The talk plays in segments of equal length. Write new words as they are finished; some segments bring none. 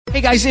Hey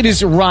guys, it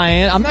is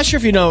Ryan. I'm not sure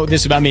if you know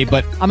this about me,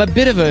 but I'm a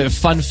bit of a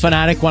fun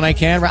fanatic when I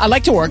can. I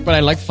like to work, but I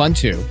like fun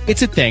too.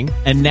 It's a thing.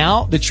 And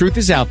now the truth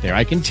is out there.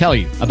 I can tell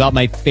you about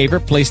my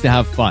favorite place to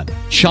have fun.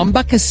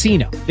 Chumba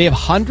Casino. They have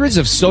hundreds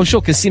of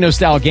social casino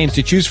style games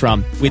to choose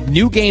from with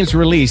new games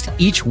released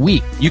each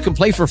week. You can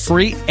play for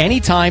free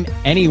anytime,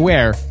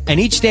 anywhere. And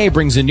each day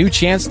brings a new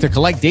chance to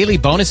collect daily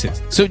bonuses.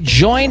 So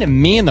join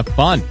me in the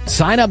fun.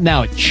 Sign up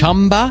now at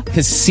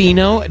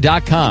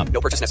ChumbaCasino.com.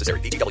 No purchase necessary.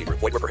 VGW.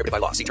 Void where prohibited by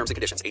law. See terms and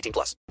conditions.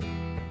 18+.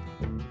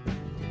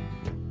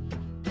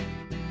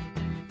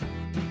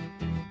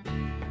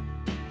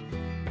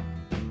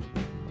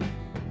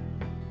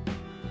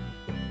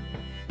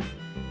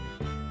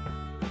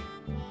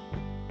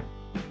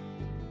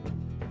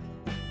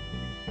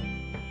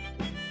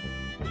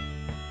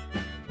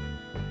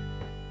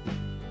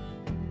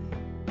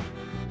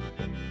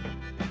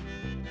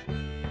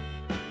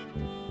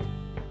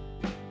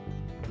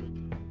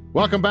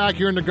 Welcome back.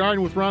 You're in the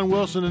Garden with Ron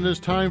Wilson, and it's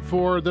time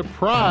for the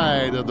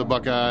pride of the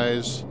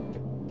Buckeyes.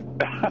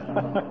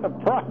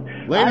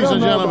 Ladies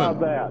and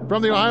gentlemen,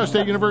 from the Ohio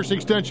State University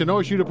Extension,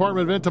 OSU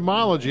Department of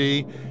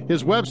Entomology,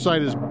 his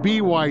website is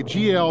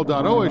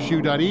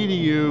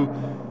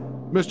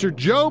bygl.osu.edu, Mr.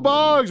 Joe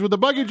Boggs with the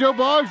Buggy Joe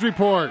Boggs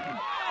Report.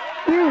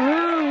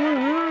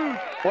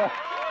 Well,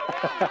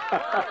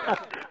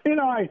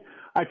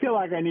 I feel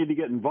like I need to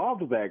get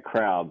involved with that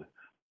crowd.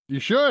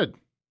 You should.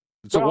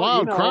 It's a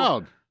wild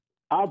crowd.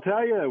 I'll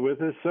tell you, with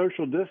this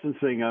social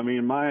distancing, I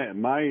mean, my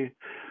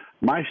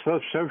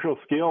social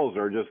skills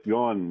are just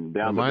going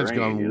down the drain. Mine's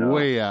gone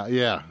way out.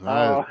 Yeah,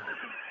 I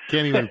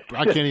can't even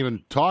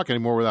talk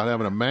anymore without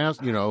having a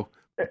mask.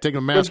 Taking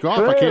a mask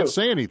off, I can't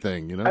say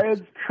anything.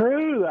 It's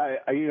true.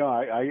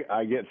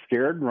 I get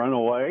scared and run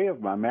away if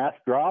my mask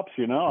drops.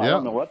 I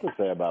don't know what to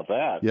say about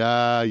that.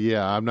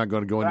 Yeah. I'm not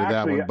going to go into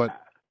that one, but.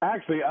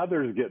 Actually,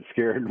 others get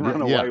scared and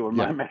run away with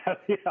my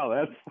mask.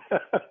 That's.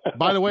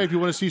 By the way, if you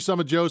want to see some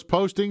of Joe's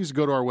postings,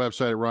 go to our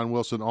website at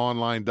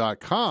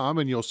ronwilsononline.com,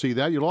 and you'll see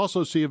that. You'll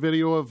also see a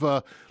video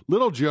of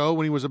little Joe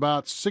when he was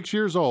about 6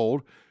 years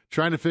old,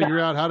 trying to figure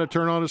out how to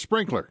turn on a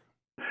sprinkler.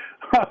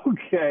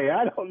 Okay,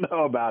 I don't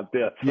know about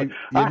this. You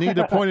need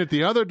to point it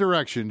the other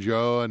direction,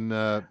 Joe. And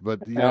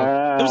but it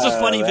was a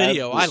funny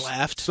video. I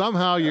laughed.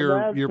 Somehow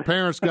your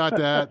parents got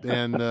that,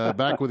 and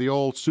back with the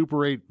old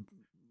Super 8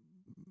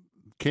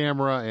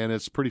 camera, and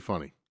it's pretty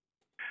funny.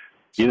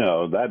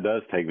 That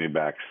does take me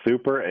back.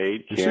 Super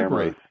 8 cameras.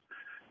 Super 8.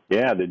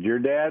 Yeah, did your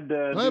dad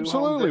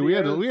Absolutely. We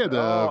had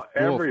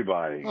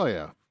everybody. Oh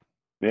yeah.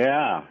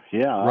 Yeah.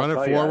 Run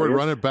it forward,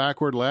 run it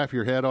backward, laugh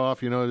your head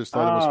off, just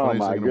thought it was funny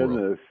thing in the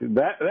world.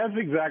 That's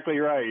exactly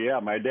right. Yeah,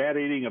 my dad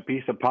eating a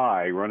piece of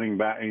pie, running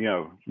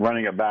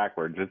it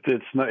backwards.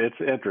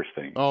 It's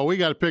interesting. Oh, we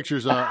got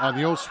pictures on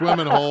the old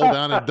swimming hole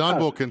down in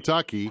Dunville,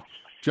 Kentucky,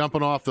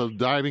 jumping off the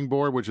diving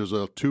board, which is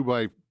a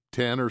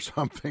 2x10 or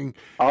something.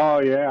 Oh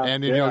yeah.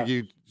 And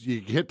you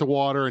hit the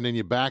water and then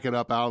you back it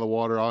up out of the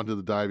water onto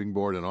the diving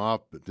board and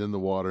off in the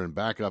water and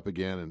back up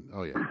again,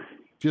 and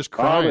just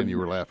crying. You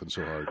were laughing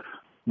so hard.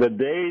 The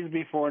days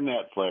before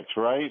Netflix,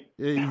 right?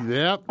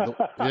 Yeah.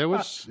 It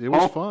was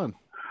fun.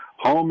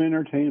 Home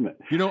entertainment.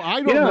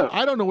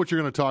 I don't know what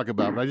you're going to talk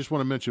about, but I just want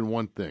to mention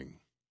one thing.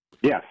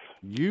 Yes.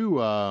 You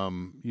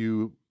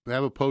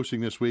have a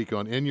posting this week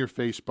on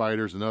in-your-face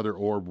spiders and other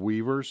orb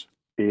weavers.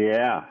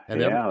 Yeah,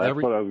 that's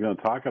what I was going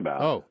to talk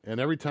about. Oh, and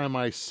every time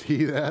I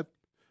see that,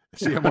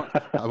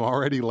 I'm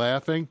already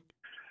laughing.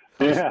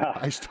 Yeah.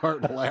 I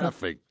start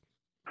laughing.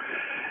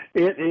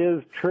 It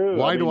is true.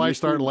 Why do I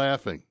start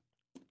laughing?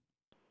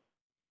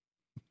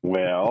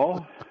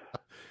 Well,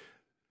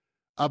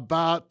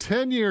 about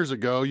 10 years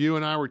ago, you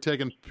and I were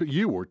taking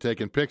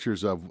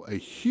pictures of a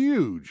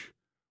huge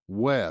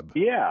web.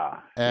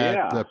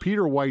 At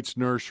Peter White's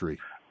nursery.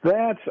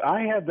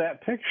 I had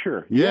that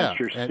picture. Yeah. Yes,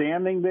 you're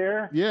standing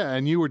there. Yeah,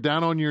 and you were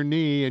down on your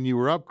knee, and you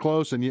were up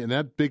close, and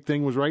that big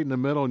thing was right in the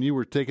middle, and you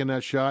were taking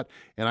that shot,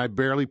 and I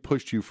barely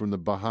pushed you from the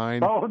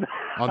behind on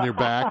your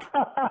back.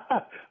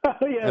 Yes.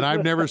 And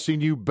I've never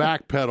seen you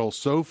backpedal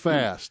so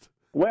fast.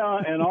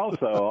 Well, and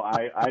also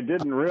I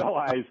didn't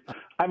realize.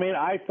 I mean,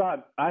 I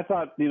thought I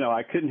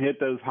couldn't hit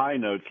those high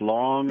notes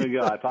long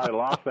ago. I thought I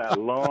lost that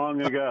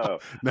long ago.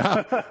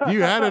 No,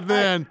 you had it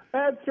then.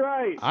 That's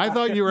right. I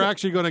thought you were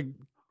actually going to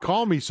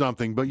call me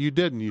something, but you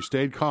didn't. You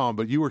stayed calm,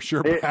 but you were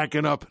sure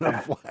backing up in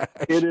a flash.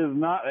 It is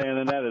not,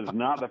 and that is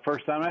not the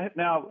first time.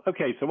 Now,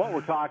 okay, so what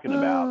we're talking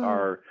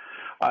about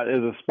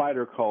is a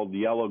spider called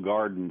yellow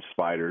garden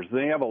spiders.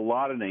 They have a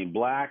lot of names: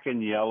 black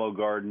and yellow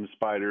garden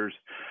spiders.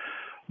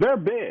 They're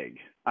big.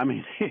 I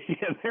mean,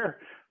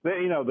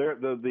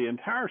 the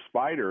entire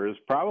spider is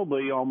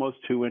probably almost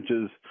 2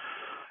 inches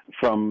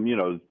from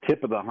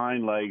tip of the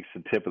hind legs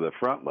to tip of the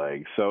front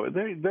legs. So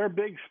they're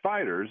big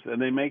spiders, and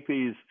they make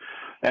these,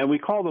 and we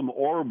call them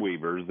orb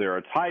weavers. They're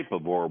a type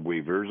of orb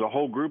weavers, a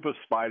whole group of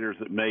spiders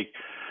that make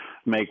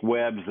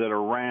webs that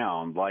are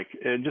round,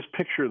 just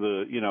picture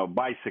the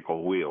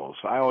bicycle wheels.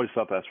 I always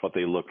thought that's what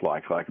they looked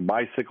like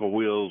bicycle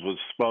wheels with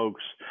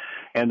spokes,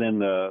 and then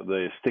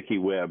the sticky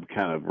web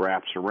kind of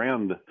wraps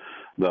around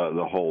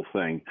the whole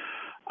thing.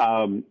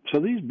 So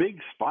these big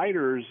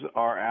spiders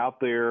are out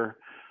there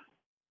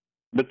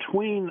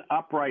between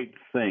upright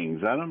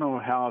things. I don't know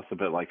how else to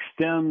put it, like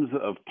stems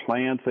of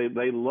plants.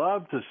 They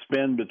love to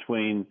spin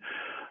between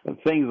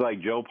things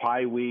like Joe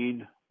Pye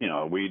weed,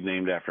 a weed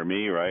named after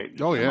me, right?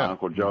 Oh, yeah. My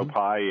Uncle Joe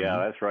Pye,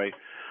 yeah, that's right.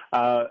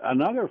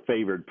 Another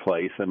favored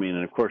place,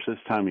 and of course this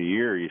time of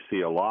year you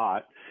see a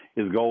lot,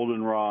 is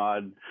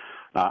goldenrod,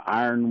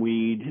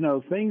 ironweed,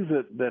 things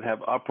that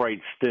have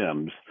upright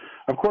stems.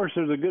 Of course,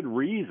 there's a good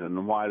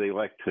reason why they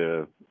like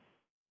to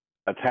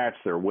attach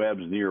their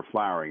webs near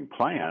flowering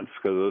plants,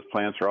 because those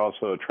plants are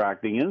also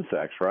attracting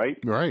insects, right?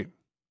 Right.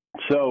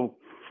 So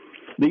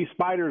these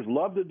spiders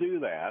love to do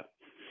that.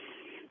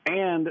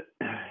 And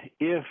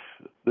if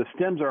the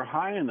stems are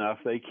high enough,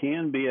 they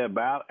can be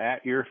about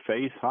at your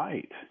face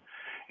height.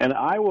 And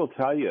I will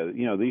tell you,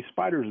 these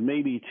spiders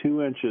may be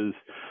 2 inches,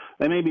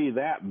 they may be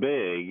that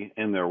big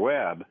in their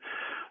web,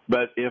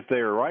 but if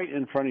they're right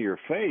in front of your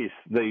face,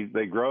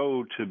 they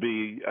grow to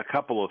be a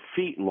couple of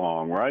feet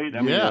long, right?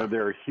 I mean,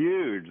 they're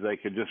huge. They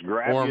could just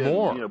grab or you.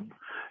 More.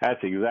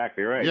 That's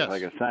exactly right. Yes.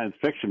 Like a science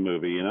fiction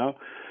movie,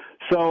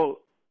 So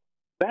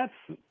that's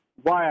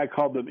why I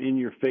called them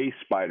in-your-face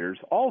spiders.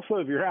 Also,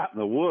 if you're out in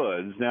the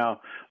woods,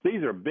 now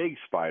these are big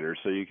spiders,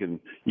 so you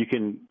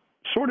can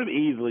sort of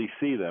easily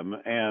see them,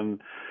 and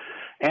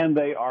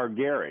they are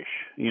garish.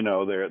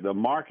 The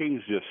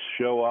markings just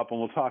show up, and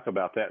we'll talk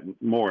about that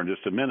more in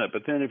just a minute.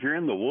 But then if you're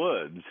in the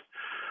woods,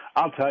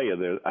 I'll tell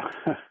you,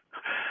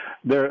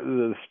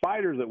 the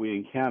spiders that we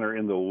encounter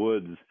in the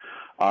woods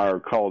are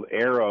called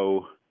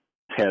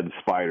arrowhead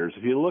spiders.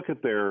 If you look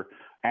at their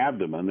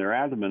abdomen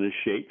is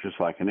shaped just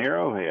like an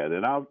arrowhead.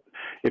 And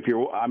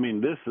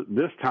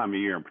this time of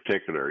year in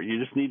particular,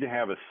 you just need to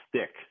have a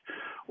stick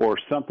or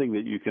something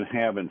that you can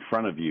have in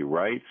front of you,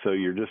 right? So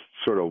you're just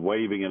sort of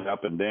waving it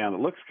up and down. It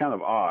looks kind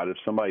of odd if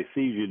somebody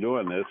sees you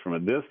doing this from a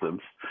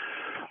distance.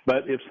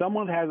 But if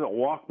someone hasn't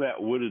walked that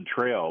wooded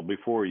trail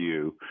before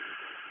you,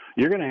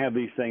 you're going to have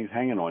these things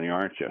hanging on you,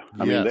 aren't you?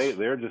 I mean,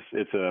 they're just,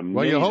 it's an amazing thing.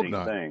 Well, you hope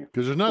not,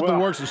 because there's nothing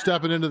worse than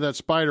stepping into that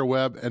spider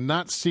web and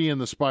not seeing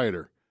the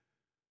spider.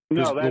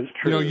 No, that's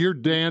true. You're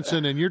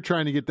dancing and you're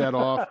trying to get that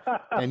off,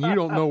 and you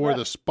don't know where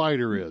the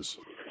spider is.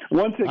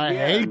 Once again, I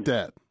hate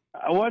that.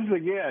 Once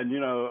again,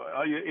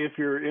 if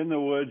you're in the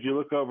woods, you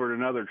look over at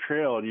another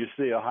trail and you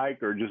see a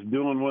hiker just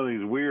doing one of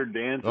these weird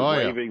dances,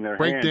 waving their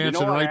break hands.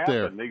 dancing right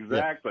there.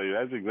 Exactly.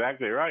 Yeah. That's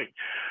exactly right.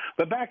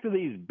 But back to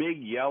these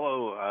big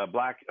yellow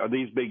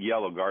these big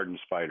yellow garden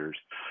spiders.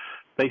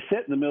 They sit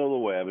in the middle of the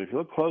web. If you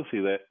look closely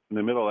in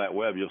the middle of that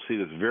web, you'll see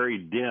this very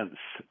dense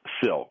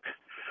silk.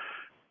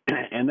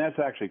 And that's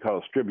actually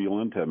called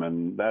strobiluntum,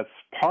 and that's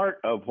part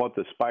of what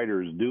the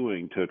spider is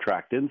doing to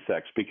attract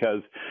insects,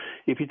 because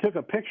if you took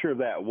a picture of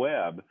that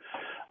web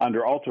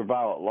under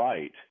ultraviolet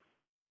light,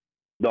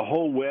 the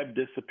whole web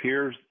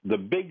disappears, the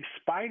big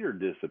spider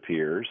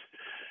disappears,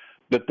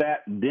 but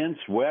that dense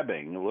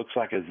webbing, it looks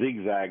like a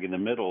zigzag in the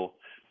middle,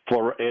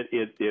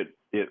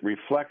 it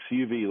reflects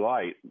UV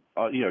light,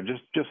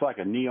 just like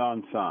a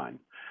neon sign.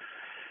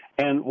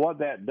 And what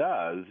that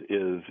does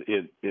is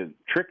it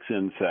tricks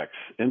insects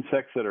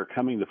that are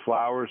coming to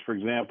flowers, for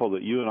example,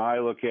 that you and I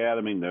look at.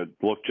 I mean, they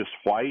look just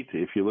white.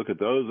 If you look at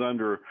those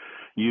under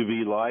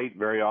UV light,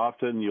 very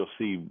often you'll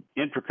see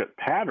intricate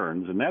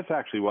patterns, and that's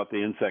actually what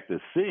the insect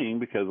is seeing,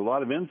 because a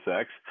lot of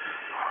insects,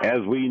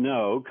 as we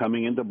know,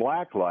 coming into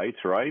black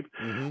lights, right,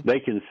 they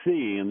can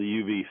see in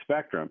the UV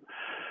spectrum.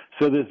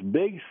 So this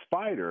big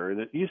spider,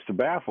 that used to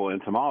baffle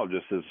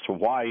entomologists as to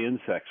why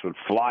insects would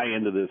fly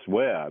into this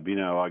web,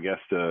 I guess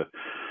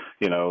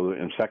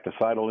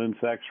insecticidal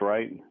insects,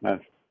 right?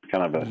 That's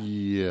kind of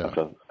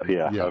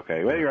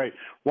okay. Well, you're right.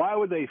 Why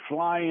would they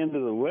fly into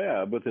the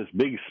web with this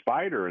big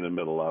spider in the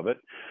middle of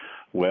it?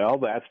 Well,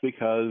 that's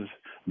because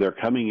they're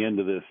coming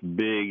into this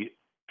big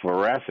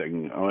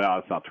fluorescing,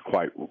 it's not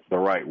quite the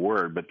right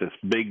word, but this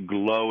big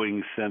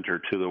glowing center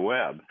to the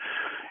web.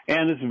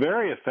 And it's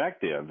very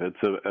effective.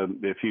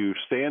 If you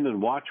stand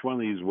and watch one of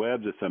these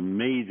webs, it's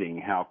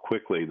amazing how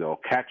quickly they'll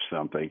catch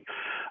something.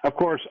 Of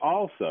course,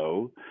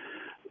 also,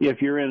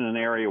 if you're in an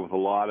area with a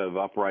lot of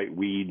upright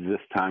weeds this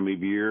time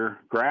of year,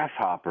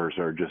 grasshoppers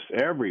are just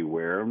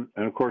everywhere. And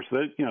of course,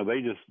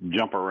 they just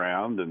jump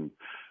around and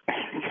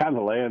kind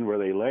of land where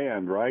they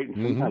land, right? And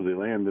sometimes they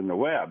land in the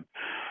web.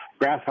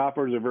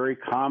 Grasshoppers are very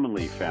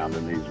commonly found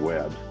in these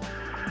webs.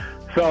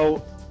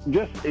 So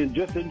just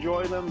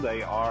enjoy them.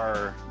 They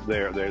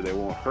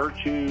won't hurt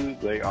you.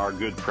 They are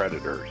good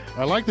predators.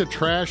 I like the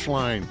trash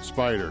line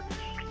spider.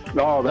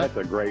 Oh, that's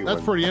a great one.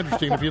 That's pretty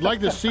interesting. If you'd like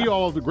to see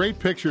all of the great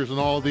pictures and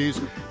all of these,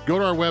 go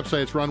to our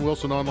website. It's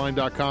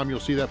ronwilsononline.com. You'll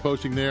see that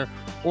posting there.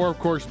 Or, of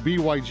course,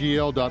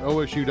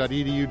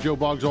 bygl.osu.edu. Joe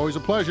Boggs, always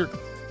a pleasure.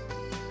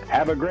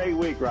 Have a great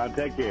week, Ron.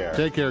 Take care.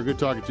 Take care. Good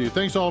talking to you.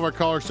 Thanks to all of our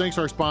callers. Thanks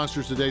to our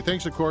sponsors today.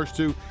 Thanks, of course,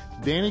 to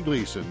Danny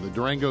Gleason, the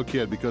Durango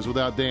Kid, because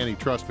without Danny,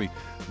 trust me,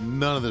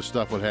 none of this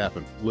stuff would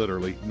happen.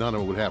 Literally, none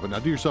of it would happen. Now,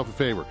 do yourself a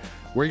favor.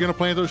 Where are you going to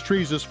plant those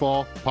trees this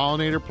fall?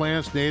 Pollinator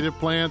plants, native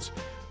plants.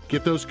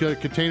 Get those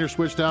containers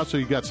switched out so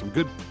you got some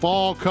good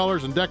fall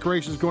colors and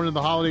decorations going into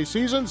the holiday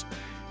seasons.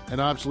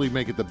 and obviously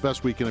make it the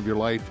best weekend of your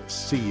life.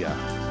 See ya.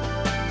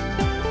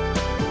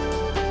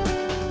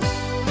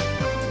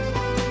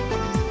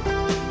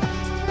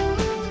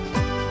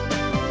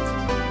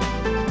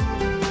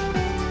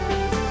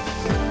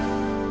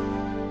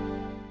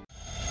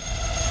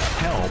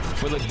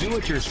 For the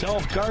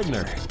do-it-yourself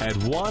gardener at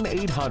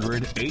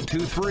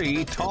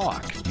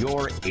 1-800-823-TALK.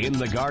 You're in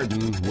the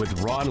garden with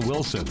Ron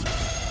Wilson.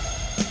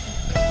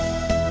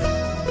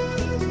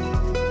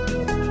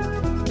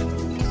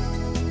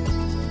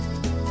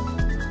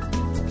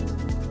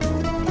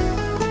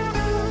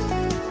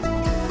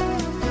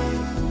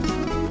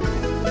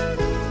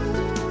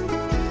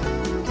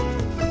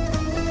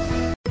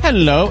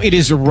 Hello, it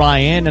is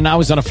Ryan, and I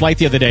was on a flight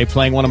the other day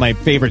playing one of my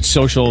favorite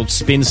social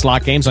spin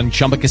slot games on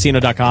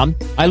ChumbaCasino.com.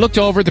 I looked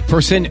over at the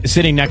person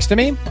sitting next to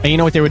me, and you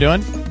know what they were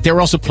doing? They were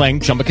also playing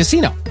Chumba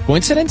Casino.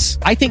 Coincidence?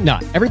 I think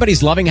not.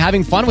 Everybody's loving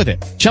having fun with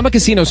it. Chumba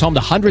Casino is home to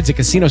hundreds of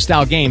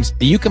casino-style games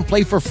that you can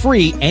play for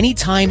free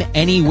anytime,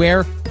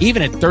 anywhere,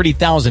 even at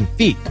 30,000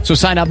 feet. So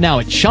sign up now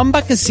at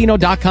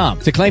ChumbaCasino.com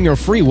to claim your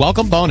free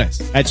welcome bonus.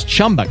 That's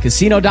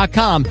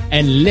ChumbaCasino.com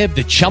and live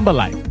the Chumba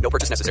life. No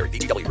purchase necessary.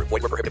 VGW. Void where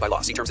prohibited by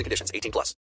law. See terms and conditions. 18+.